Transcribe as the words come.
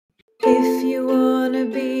If you wanna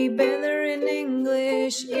be better in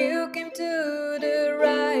English, you came to the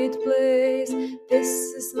right place. This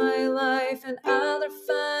is my life and other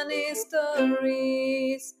funny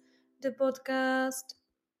stories. The podcast.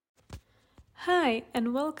 Hi,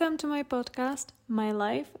 and welcome to my podcast, My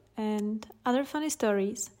Life and Other Funny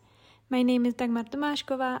Stories. My name is Dagmar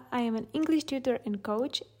Tomášková. I am an English tutor and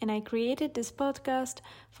coach, and I created this podcast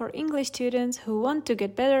for English students who want to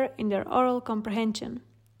get better in their oral comprehension.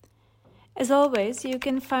 As always, you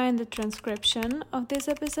can find the transcription of this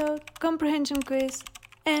episode, comprehension quiz,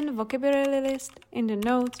 and vocabulary list in the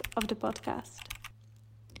notes of the podcast.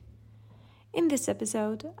 In this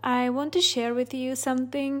episode, I want to share with you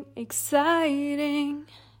something exciting,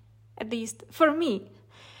 at least for me.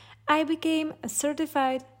 I became a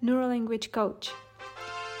certified Neurolanguage coach.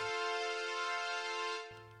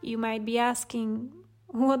 You might be asking,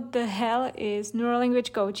 what the hell is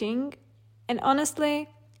Neurolanguage coaching? And honestly,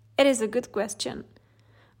 it is a good question,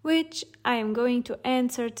 which I am going to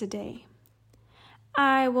answer today.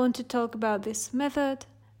 I want to talk about this method,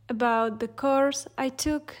 about the course I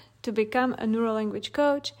took to become a Neurolanguage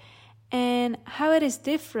coach, and how it is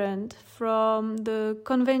different from the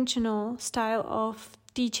conventional style of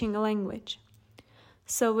teaching a language.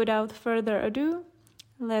 So without further ado,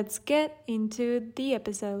 let's get into the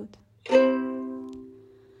episode.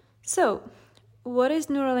 So, what is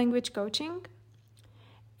Neurolanguage coaching?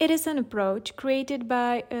 It is an approach created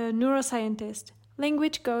by a neuroscientist,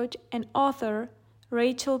 language coach, and author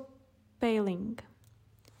Rachel Paling.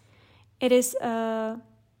 It is a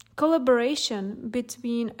collaboration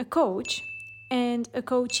between a coach and a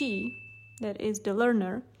coachee, that is the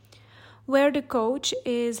learner, where the coach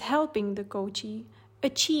is helping the coachee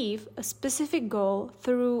achieve a specific goal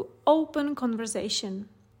through open conversation.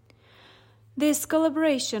 This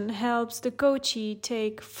collaboration helps the coachee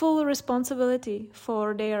take full responsibility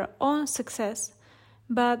for their own success,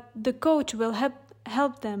 but the coach will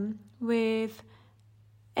help them with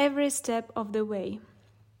every step of the way.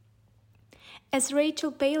 As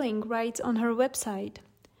Rachel Paling writes on her website,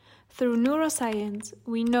 through neuroscience,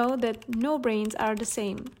 we know that no brains are the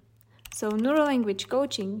same. So Neurolanguage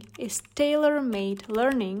coaching is tailor-made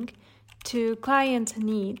learning to client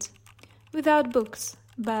needs, without books,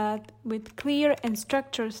 but with clear and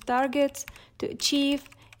structured targets to achieve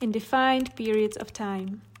in defined periods of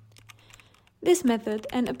time. This method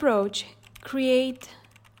and approach create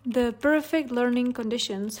the perfect learning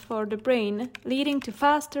conditions for the brain, leading to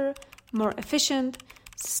faster, more efficient,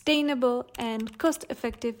 sustainable, and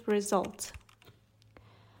cost-effective results.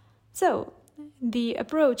 So, the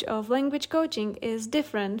approach of language coaching is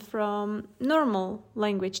different from normal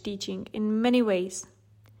language teaching in many ways.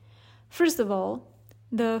 First of all,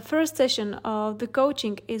 the first session of the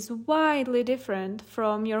coaching is widely different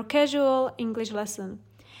from your casual English lesson,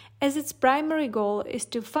 as its primary goal is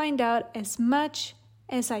to find out as much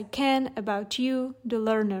as I can about you, the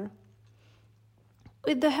learner.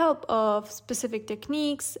 With the help of specific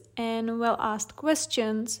techniques and well-asked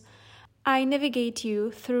questions, I navigate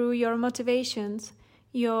you through your motivations,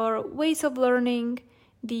 your ways of learning,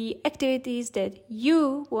 the activities that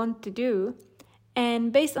you want to do,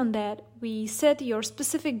 and based on that, we set your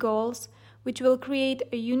specific goals, which will create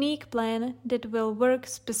a unique plan that will work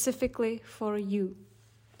specifically for you.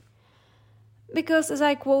 Because as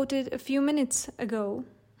I quoted a few minutes ago,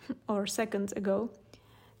 or seconds ago,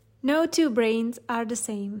 no two brains are the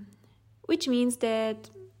same, which means that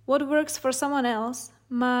what works for someone else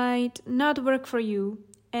might not work for you,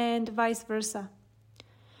 and vice versa.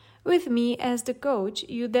 With me as the coach,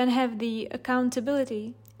 you then have the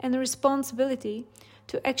accountability and the responsibility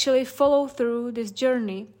to actually follow through this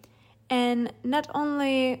journey and not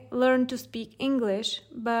only learn to speak English,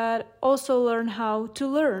 but also learn how to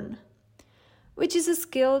learn, which is a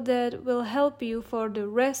skill that will help you for the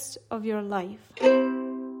rest of your life.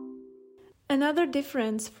 Another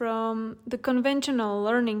difference from the conventional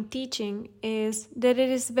learning teaching is that it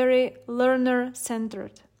is very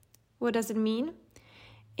learner-centered. What does it mean?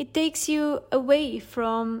 It takes you away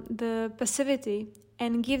from the passivity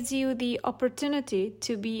and gives you the opportunity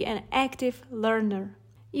to be an active learner.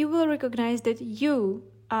 You will recognize that you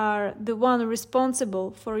are the one responsible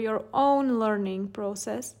for your own learning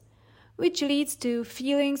process, which leads to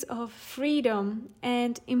feelings of freedom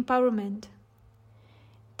and empowerment.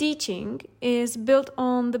 Teaching is built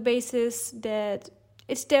on the basis that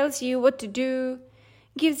it tells you what to do,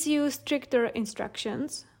 gives you stricter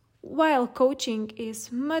instructions, while coaching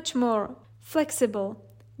is much more flexible,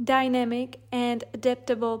 dynamic, and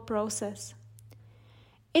adaptable process.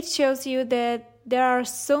 It shows you that there are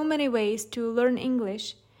so many ways to learn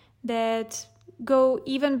English that go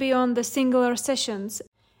even beyond the singular sessions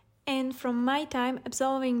And from my time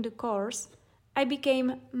absolving the course, I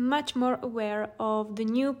became much more aware of the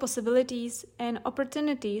new possibilities and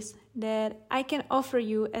opportunities that I can offer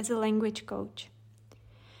you as a language coach.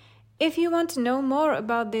 If you want to know more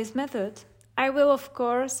about this method, I will of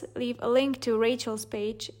course leave a link to Rachel's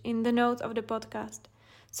page in the notes of the podcast,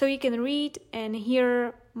 so you can read and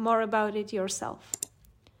hear more about it yourself.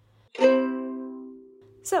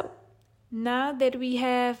 So, now that we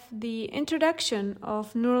have the introduction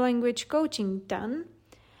of Neurolanguage coaching done,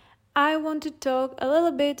 I want to talk a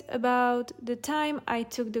little bit about the time I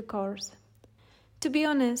took the course. To be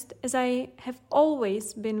honest, as I have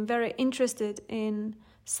always been very interested in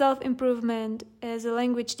self-improvement as a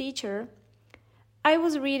language teacher, I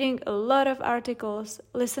was reading a lot of articles,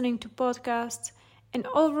 listening to podcasts, and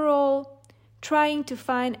overall trying to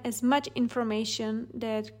find as much information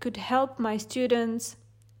that could help my students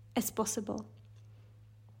as possible.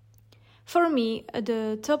 For me,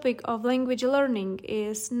 the topic of language learning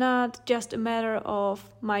is not just a matter of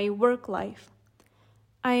my work life.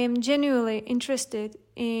 I am genuinely interested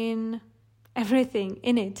in everything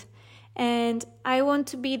in it, and I want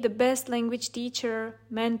to be the best language teacher,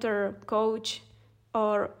 mentor, coach,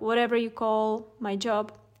 or whatever you call my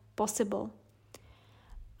job possible.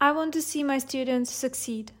 I want to see my students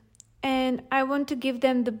succeed, and I want to give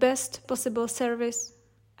them the best possible service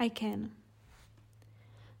I can.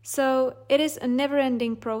 So it is a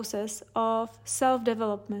never-ending process of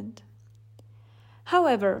self-development.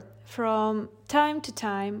 However, from time to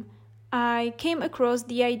time, I came across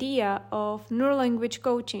the idea of neurolanguage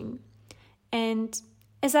coaching, and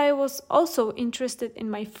as I was also interested in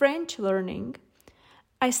my French learning,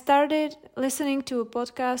 I started listening to a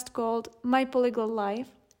podcast called My Polyglot Life,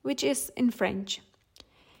 which is in French.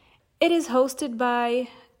 It is hosted by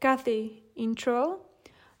Kathy Intro,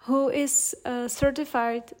 who is a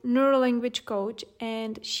certified neurolanguage coach,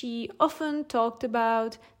 and she often talked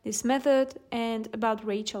about this method and about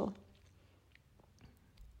Rachel.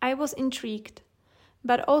 I was intrigued,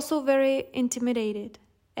 but also very intimidated,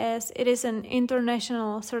 as it is an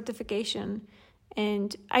international certification,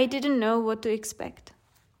 and I didn't know what to expect.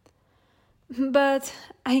 But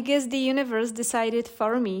I guess the universe decided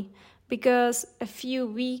for me, because a few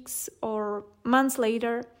weeks or months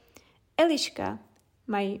later, Eliška,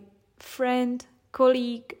 my friend,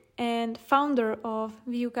 colleague, and founder of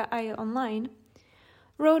Výuka.io Online,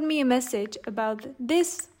 wrote me a message about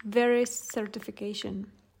this very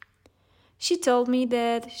certification. She told me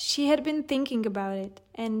that she had been thinking about it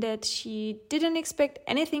and that she didn't expect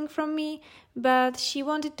anything from me, but she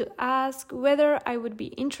wanted to ask whether I would be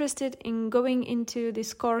interested in going into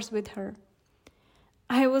this course with her.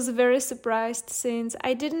 I was very surprised since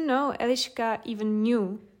I didn't know Eliška even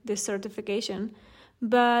knew this certification,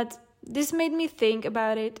 but this made me think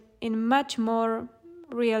about it in much more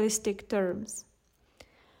realistic terms.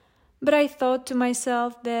 But I thought to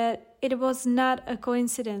myself that it was not a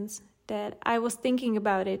coincidence that I was thinking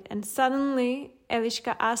about it, and suddenly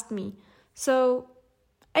Eliška asked me, so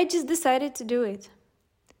I just decided to do it.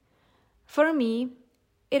 For me,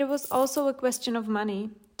 it was also a question of money,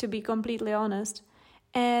 to be completely honest,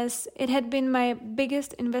 as it had been my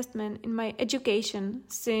biggest investment in my education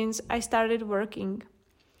since I started working.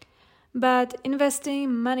 But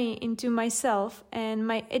investing money into myself and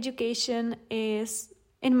my education is,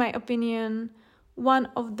 in my opinion, one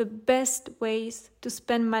of the best ways to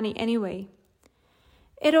spend money anyway.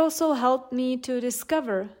 It also helped me to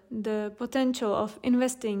discover the potential of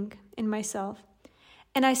investing in myself,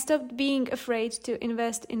 and I stopped being afraid to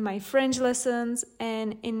invest in my French lessons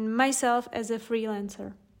and in myself as a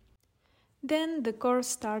freelancer. Then the course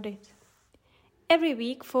started. Every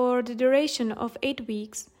week for the duration of 8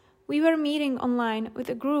 weeks, we were meeting online with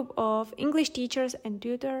a group of English teachers and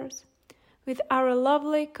tutors, with our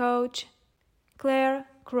lovely coach, Claire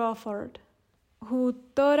Crawford, who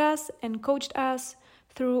taught us and coached us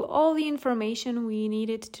through all the information we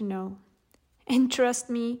needed to know. And trust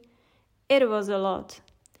me, it was a lot.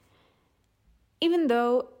 Even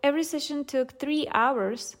though every session took 3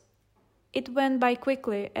 hours, it went by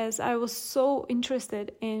quickly as I was so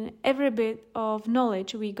interested in every bit of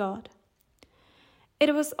knowledge we got.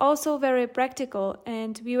 It was also very practical,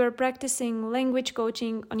 and we were practicing language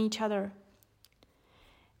coaching on each other.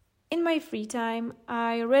 In my free time,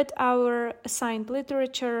 I read our assigned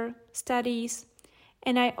literature, studies,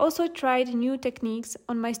 and I also tried new techniques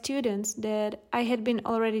on my students that I had been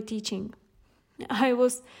already teaching. I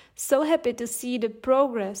was so happy to see the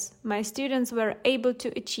progress my students were able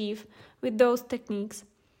to achieve with those techniques,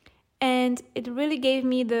 and it really gave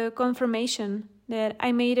me the confirmation that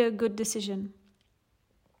I made a good decision.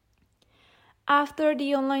 After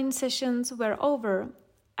the online sessions were over,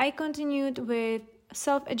 I continued with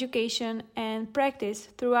self-education and practice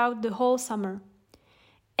throughout the whole summer.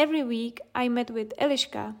 Every week I met with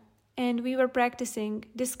Eliška and we were practicing,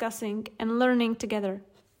 discussing, and learning together.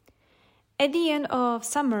 At the end of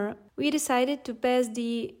summer, we decided to pass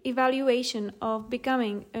the evaluation of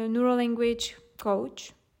becoming a neurolanguage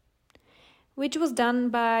coach, which was done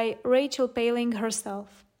by Rachel Paling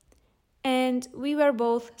herself, and we were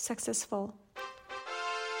both successful.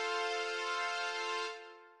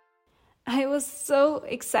 I was so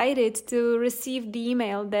excited to receive the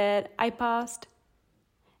email that I passed,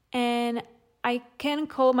 and I can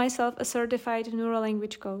call myself a certified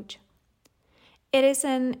neurolanguage coach. It is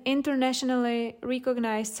an internationally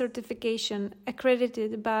recognized certification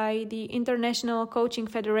accredited by the International Coaching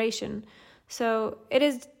Federation, so it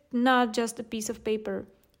is not just a piece of paper.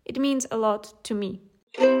 It means a lot to me.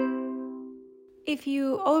 If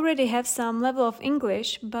you already have some level of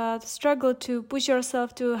English but struggle to push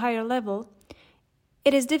yourself to a higher level,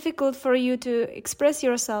 it is difficult for you to express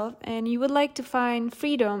yourself and you would like to find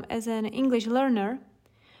freedom as an English learner,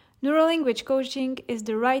 Neurolanguage coaching is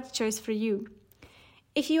the right choice for you.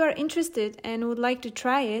 If you are interested and would like to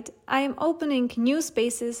try it, I am opening new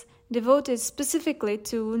spaces devoted specifically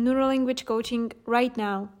to neurolanguage coaching right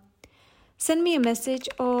now. Send me a message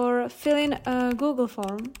or fill in a Google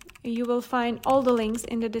form. You will find all the links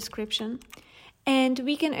in the description. And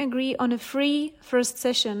we can agree on a free first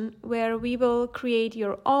session where we will create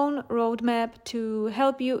your own roadmap to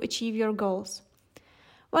help you achieve your goals.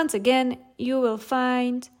 Once again, you will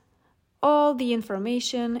find all the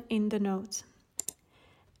information in the notes.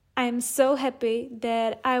 I am so happy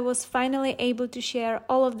that I was finally able to share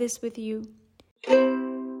all of this with you.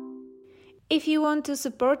 If you want to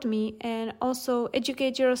support me and also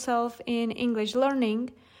educate yourself in English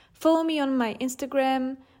learning, follow me on my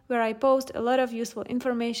Instagram, where I post a lot of useful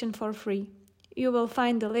information for free. You will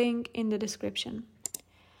find the link in the description.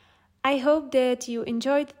 I hope that you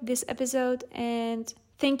enjoyed this episode and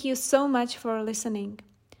thank you so much for listening.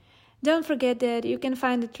 Don't forget that you can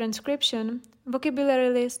find the transcription, vocabulary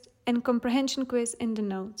list, and comprehension quiz in the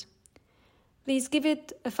notes. Please give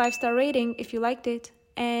it a 5-star rating if you liked it,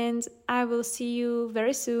 and I will see you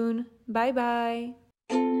very soon. Bye bye.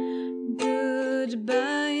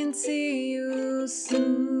 Goodbye and see you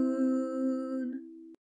soon.